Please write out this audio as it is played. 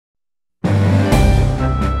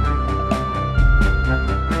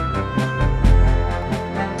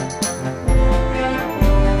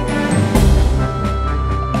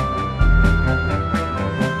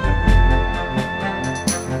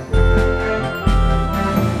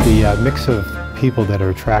The mix of people that are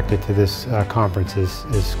attracted to this conference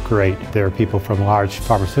is great. There are people from large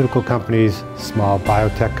pharmaceutical companies, small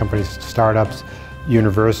biotech companies, startups,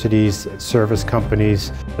 universities, service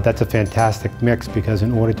companies. That's a fantastic mix because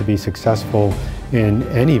in order to be successful in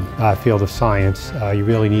any field of science, you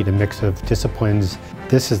really need a mix of disciplines.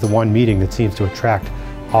 This is the one meeting that seems to attract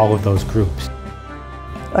all of those groups.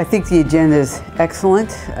 I think the agenda is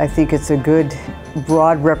excellent. I think it's a good,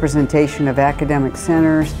 broad representation of academic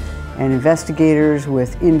centers and investigators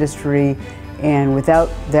with industry, and without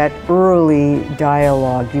that early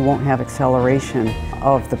dialogue, you won't have acceleration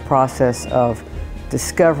of the process of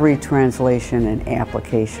discovery, translation, and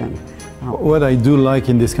application. What I do like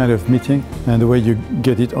in this kind of meeting and the way you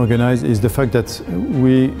get it organized is the fact that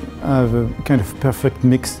we have a kind of perfect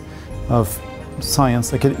mix of science,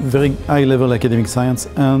 very high-level academic science,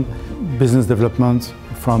 and business development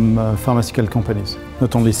from pharmaceutical companies.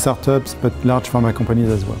 Not only startups, but large pharma companies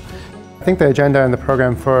as well. I think the agenda and the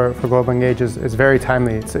program for Global Engage is very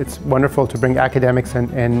timely. It's wonderful to bring academics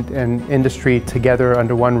and industry together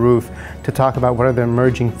under one roof to talk about what are the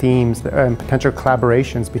emerging themes and potential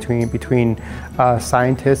collaborations between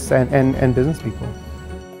scientists and business people.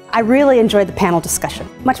 I really enjoyed the panel discussion.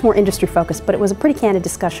 Much more industry focused, but it was a pretty candid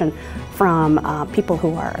discussion from people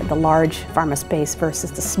who are the large pharma space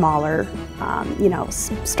versus the smaller,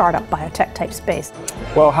 startup biotech type space.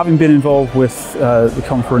 Well, having been involved with the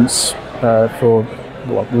conference for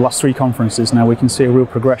the last 3 conferences now, we can see a real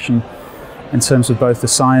progression in terms of both the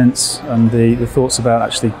science and the thoughts about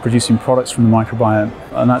actually producing products from the microbiome,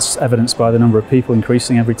 and that's evidenced by the number of people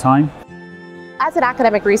increasing every time. As an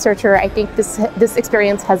academic researcher, I think this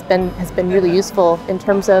experience has been really useful in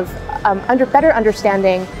terms of better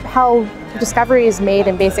understanding how discoveries made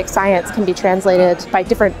in basic science can be translated by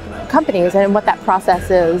different companies and what that process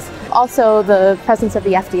is. Also, the presence of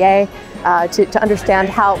the FDA to understand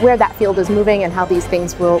where that field is moving and how these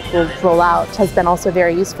things will roll out has been also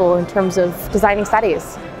very useful in terms of designing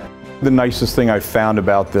studies. The nicest thing I've found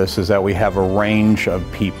about this is that we have a range of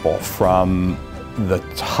people from the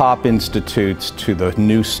top institutes to the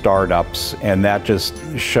new startups, and that just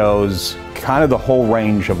shows kind of the whole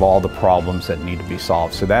range of all the problems that need to be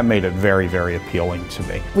solved. So that made it very, very appealing to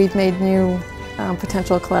me. We've made new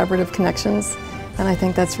potential collaborative connections, and I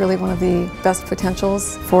think that's really one of the best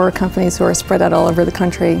potentials for companies who are spread out all over the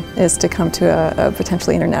country, is to come to a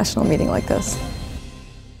potentially international meeting like this.